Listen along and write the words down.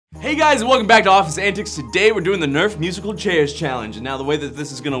Hey guys, and welcome back to Office Antics. Today we're doing the Nerf Musical Chairs Challenge. And now the way that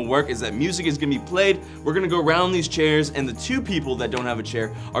this is gonna work is that music is gonna be played, we're gonna go around these chairs, and the two people that don't have a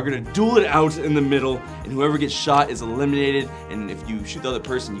chair are gonna duel it out in the middle, and whoever gets shot is eliminated, and if you shoot the other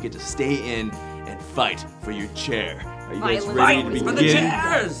person, you get to stay in and fight for your chair. Are you guys ready to begin? For the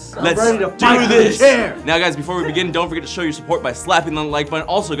chairs! Let's do this! Now guys, before we begin, don't forget to show your support by slapping the like button.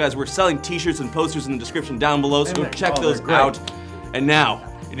 Also guys, we're selling t-shirts and posters in the description down below, so go check those out. And now,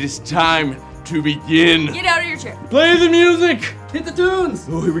 it is time to begin. Get out of your chair. Play the music! Hit the tunes!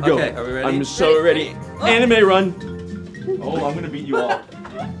 Oh, here we go. Okay, are we ready? I'm so ready. Oh. Anime run. Oh, I'm gonna beat you all.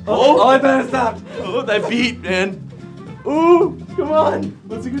 Oh, I better stop. Oh, that beat, man. Ooh, come on.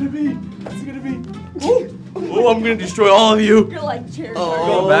 What's it gonna be? What's it gonna be? Ooh. Oh, I'm gonna destroy all of you. You're like chair. Oh.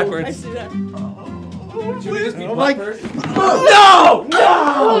 Going backwards. I see that. Should we just be first? No!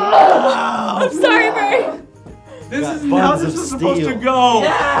 No! I'm sorry, Murray. This is how this is supposed to go.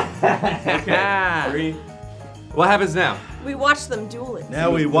 Okay. 3. What happens now? We watch them duel it. Now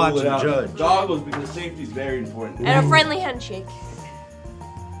we watch and judge. Goggles, because safety is very important. And a friendly handshake.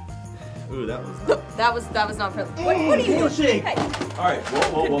 Ooh, that was That was not friendly. What are you doing? Handshake. Hey, All right,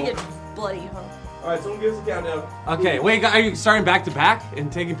 whoa, could whoa, be whoa. a bloody, huh? All right, someone give us a countdown. Okay, wait, are you starting back to back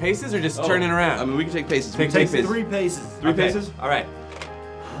and taking paces or just turning around? I mean, we can take paces. Take paces. paces. 3 paces. Three Okay. paces? All right.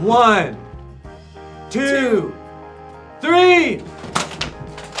 1, 2, 3.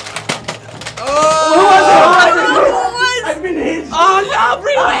 Oh! I've been hit. Oh no,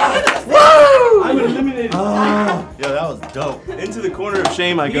 bring Woo! I'm eliminated. Yeah, that was dope. Into the corner of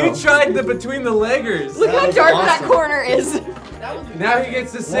shame I go. You tried the between the leggers. Look how dark that corner is. Now he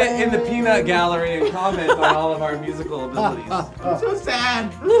gets to sit in the peanut gallery and comment on all of our musical abilities. I'm so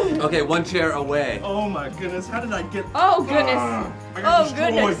sad. Okay, 1 chair away. Oh my goodness, how did I get... Oh goodness. I Oh got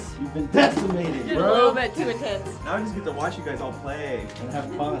destroyed. goodness. You've been decimated, You're a bro. little bit too intense. Now I just get to watch you guys all play. And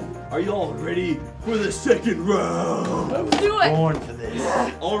have fun. Are you all ready for the second round? Let's do it. Born for this.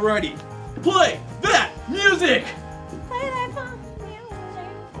 Alrighty, play that music! Play that fun music.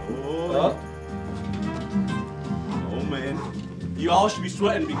 Oh. Oh man. You all should be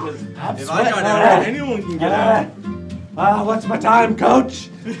sweating because if I sweating got already. out, anyone can get out. What's my time, coach?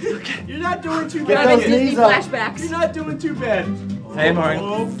 You're not doing too Get bad. those Disney knees up. flashbacks. You're not doing too bad. Hey, Mark.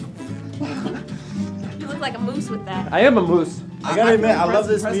 Oh. You look like a moose with that. I am a moose. I gotta admit, I love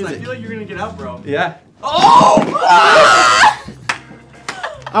this Preston, I music. feel like you're gonna get out, bro. Yeah. Alright,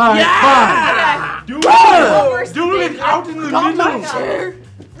 fine. Do Oh, it! Do it out in the middle! Chair.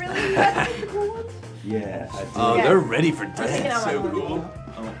 Really? That's so cool. Yeah, I Oh, Yeah. they're ready for taking that. out my So one. cool.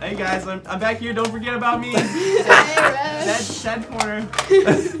 Oh, hey guys, I'm back here. Don't forget about me. Sad corner.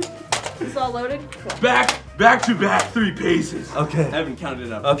 It's all loaded? Cool. Back to back 3 paces. I Okay. haven't counted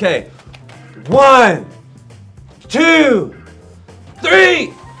it up. Okay. 1, 2,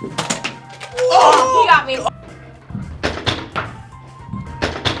 3. Oh, he got me.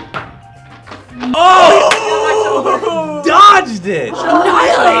 Oh! Dodged it.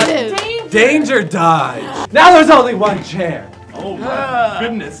 Annihilated. Danger dodge. Now there's only 1 chair. Oh my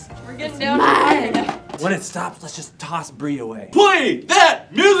goodness. We're getting down to fire now. When it stops, let's just toss Bree away. Play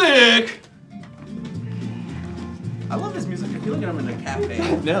that music! I love this music. I feel like I'm in a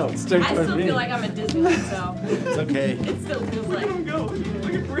cafe. No, it's turn I still feel like I'm at Disneyland, so It's okay. it still feels Look like. at him go.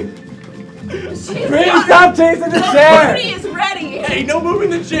 Look at Bree. Bree, stop chasing the chair. Bree is ready. Hey, no moving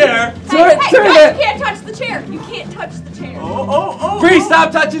the chair. Hey, turn guys, it. you can't touch the chair. You can't touch the chair. Oh. Bree,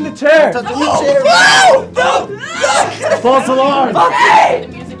 stop touching the chair. Touching the chair. No! False alarm. The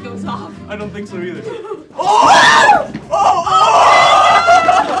music goes off. I don't think so either.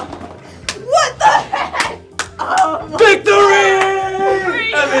 What the heck? Victory!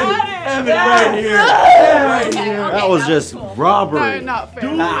 Bree Evan, got it. right here. Right Okay, here. okay, That was that just cool. robbery. Not fair.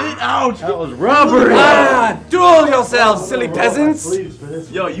 Do it out. That was robbery. Duel yourselves, silly peasants. Please for this.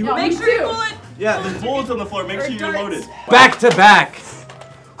 Yo, you. Make sure you pull it. Yeah, there's bullets on the floor. Make Or sure you're darts. loaded. Back to back.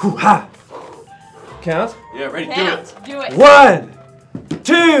 Hoo-ha. Count. Yeah, ready. Do Count. it. Do it. 1,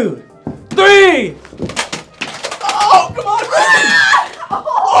 2, 3. Oh, come on, Bree!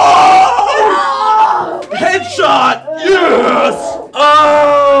 Headshot! Yes!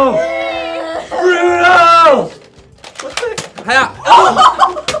 Oh! Brutal!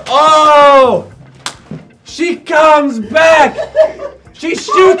 Oh! She comes back! She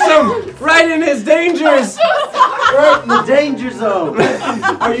shoots him right in his dangers! Right in the danger zone.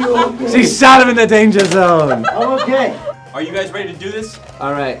 Are you okay? She shot him in the danger zone! I'm okay. Are you guys ready to do this?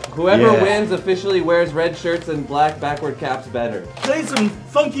 Alright, whoever Yeah. wins officially wears red shirts and black backward caps better. Play some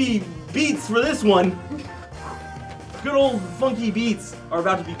funky beats for this one. Good old funky beats are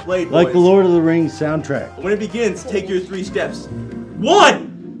about to be played, Like boys. the Lord of the Rings soundtrack. When it begins, take your 3 steps.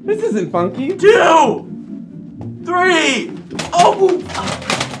 1, This isn't funky. 2, 3. Oh!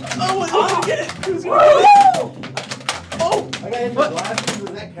 Oh, who's gonna get it? Who's gonna get it? Oh! I got hit in the glasses.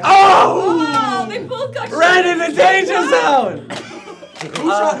 Does that count? Oh, they both got Right in the danger zone.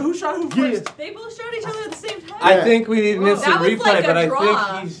 Who shot who first? They both shot each other at the same time. I think we need an Whoa, instant that was replay, like a but I draw.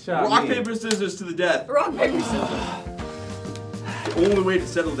 think he shot Rock, me. paper, scissors to the death. Rock, paper, scissors. The only way to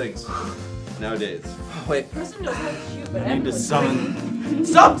settle things nowadays. Wait. Preston knows how to shoot, but I need to summon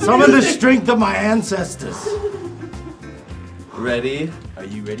Summon the strength of my ancestors. Ready? Are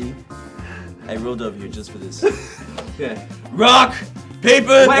you ready? I rolled over here just for this. Okay. Rock,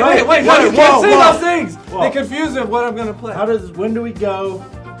 paper. Wait, whoa, you can't whoa, say whoa. those things. Whoa. They confuse me with what I'm gonna play. When do we go?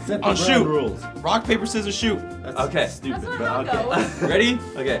 Set the I'll ground shoot. rules. Rock, paper, scissors, shoot. That's Okay. stupid. That's but not how it okay. goes. Ready?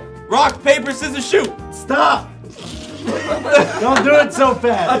 Okay. Rock, paper, scissors, shoot. Stop! Don't do it so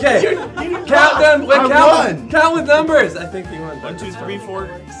fast. Okay. Count them. Wait, I count. won. Count with numbers. I think you won. 1, 2, 3, 4.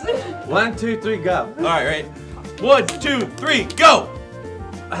 1, 2, 3, go. All right. 1, 2, 3, go.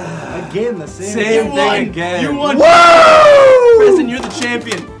 Again, the same. Same You thing won. again. You won. Whoa! Preston, you're the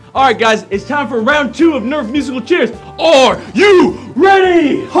champion. All right, guys, it's time for round 2 of Nerf musical chairs. Are you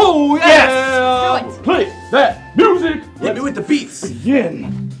ready? Oh Yes. Let's do it. Play that music. Hit me with the beats.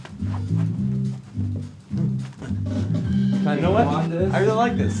 Begin. You know what? I really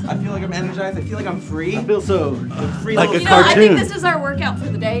like this. I feel like I'm energized. I feel like I'm free. I feel so Free like a little- You know, I cartoon. think this is our workout for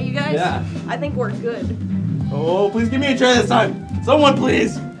the day, you guys. Yeah. I think we're good. Oh, please give me a chair this time. Someone,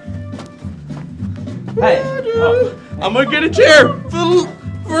 please. Hey. Oh, I'm gonna get a chair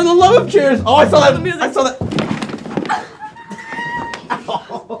for the love of chairs. Oh, I saw that. I saw that.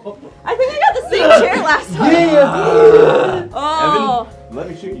 I think I got the same chair last time. Oh. Evan, let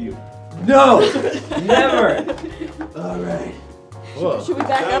me shoot you. No. Never. All right. Whoa. Should we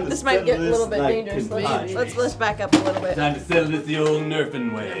back Time up? to This might get a little bit like dangerous. convenience. Let's back up a little bit. Time to settle this the old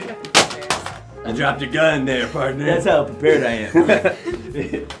nerfing way. I dropped your gun there, partner. That's how prepared I am.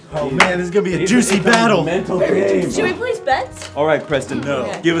 Oh man, this is gonna be a juicy battle. Mental game. Should we place bets? All right, Preston. No.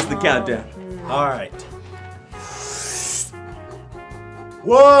 Okay. Give us the countdown. All right.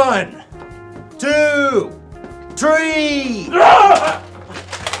 1, 2, 3.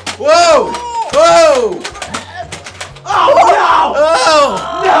 Whoa! Whoa!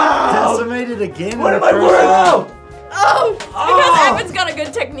 Oh no! Decimated again. What in am the I first worried round. about? Oh, because Evan's got a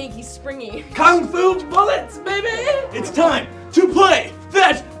good technique. He's springy. Kung Fu bullets, baby. It's time to play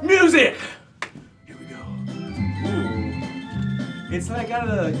that music. Here we go. Ooh. It's like got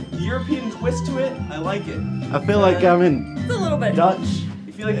a European twist to it. I like it. I feel like I'm in It's a little bit. Dutch.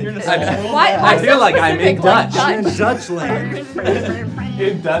 You feel like you're in a I- small world? Why I feel so like I'm in specific, like Dutch. I'm in Dutchland.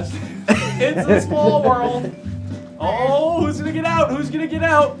 In Dutch. It's a small world. Oh, who's gonna get out? Who's gonna get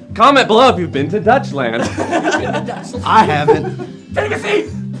out? Comment below if you've been to Dutchland. I haven't. Take a seat.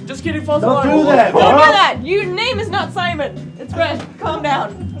 Just kidding, false Don't alarm. do that, Don't bro. do that. Your name is not Simon. It's Brent. Calm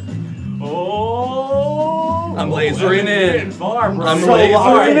down. Oh. I'm lasering in. Far, bro. I'm So lasering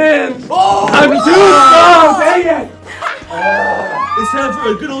hard. in. Oh. I'm too strong. Dang it. It's time for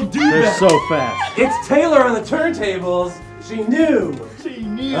a good old dude They're battle. so fast. It's Taylor on the turntables. She knew. She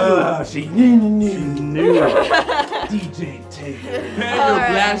knew. She knew. DJ Taylor. Hand your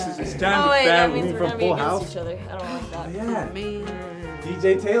Alright. glasses. It's time Oh to wait, that battle. means we're from gonna be Full against House? each other. I don't like that. Yeah. DJ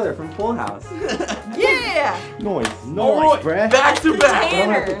Taylor from Full House. Yeah. Noise. Alright, bruh. back to back.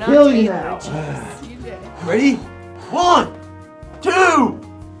 Tanner, not kill you Taylor. now. Jeez, you did. Ready? 1, 2,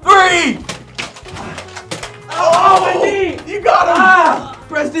 3. Oh, my knee! You got him!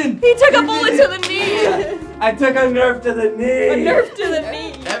 Preston! He took a bullet to the knee. I took a nerf to the knee. A nerf to the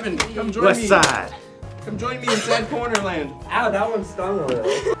knee. Evan, come join West me. side. Come join me in Sad Cornerland. Ow, that one stung a little.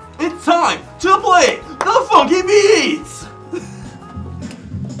 It's time to play the Funky Beats!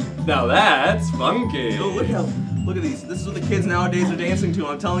 Now that's funky. Oh, look at these. This is what the kids nowadays are dancing to.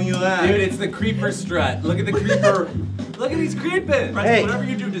 I'm telling you that. Dude, it's the creeper strut. Look at the creeper. Look at these creeping. Preston, Hey. whatever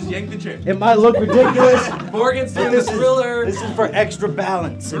you do, just yank the chair. It might look ridiculous, Morgan's but doing the this thriller. is for extra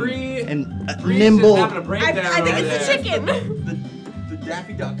balance and, Bree- and Bree's nimble. just having a breakdown I think over it's the there. chicken. The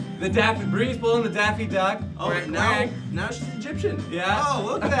Daffy Duck. The Daffy Bree's pulling the Daffy Duck. Oh, Quack, now quack. she's Egyptian. Yeah. Oh,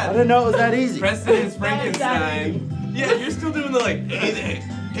 look at I that. didn't know it was that easy. Preston is Frankenstein. Yeah, you're still doing the like, hey there.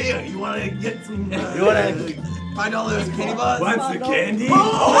 Hey, you want to get some? You wanna- $5 candy bars? Wants the candy?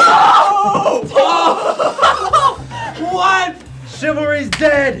 Oh! Oh! What? Chivalry's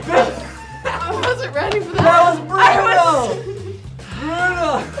dead. I wasn't ready for that. That was I brutal.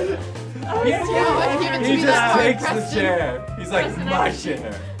 was. Yeah, give it to He me just that hard, takes the Preston. chair. He's like, Preston, my I-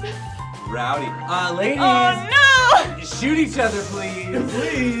 chair. Rowdy. Ladies, Oh no! shoot each other, please.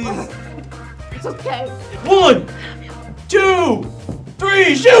 Please. It's okay. 1, 2,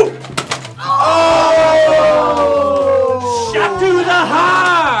 3, shoot! Oh! Shot to the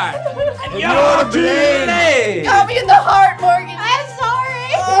heart! And you're delayed! Got me in the heart, Morgan. I'm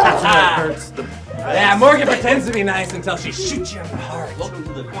sorry. That hurts the. Yeah, Morgan pretends to be nice until she shoots you in the heart. Welcome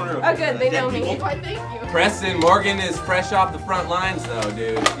to the corner of Oh, good. They dead know me. people. Why, thank you. Preston, Morgan is fresh off the front lines though,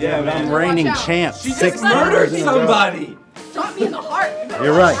 dude. Yeah, man. I'm reigning Watch out. champ. She 6 just murdered times in a row. somebody! Shot me in the heart.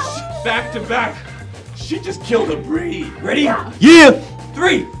 You're right. Back to back. She just killed a breed. Ready? Yeah.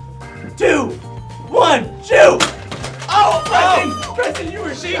 3, 2, 1, shoot! Oh, Preston! Preston, you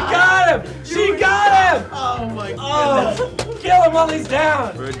were. She got him! She got him! Oh my Oh, kill him while he's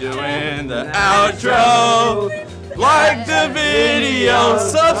down. We're doing the outro. Like the video,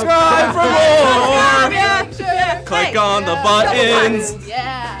 subscribe for more. Click on the buttons.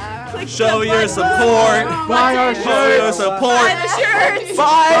 Yeah. Show your support. Buy our Show your support. Buy the shirts.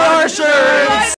 Buy our shirts.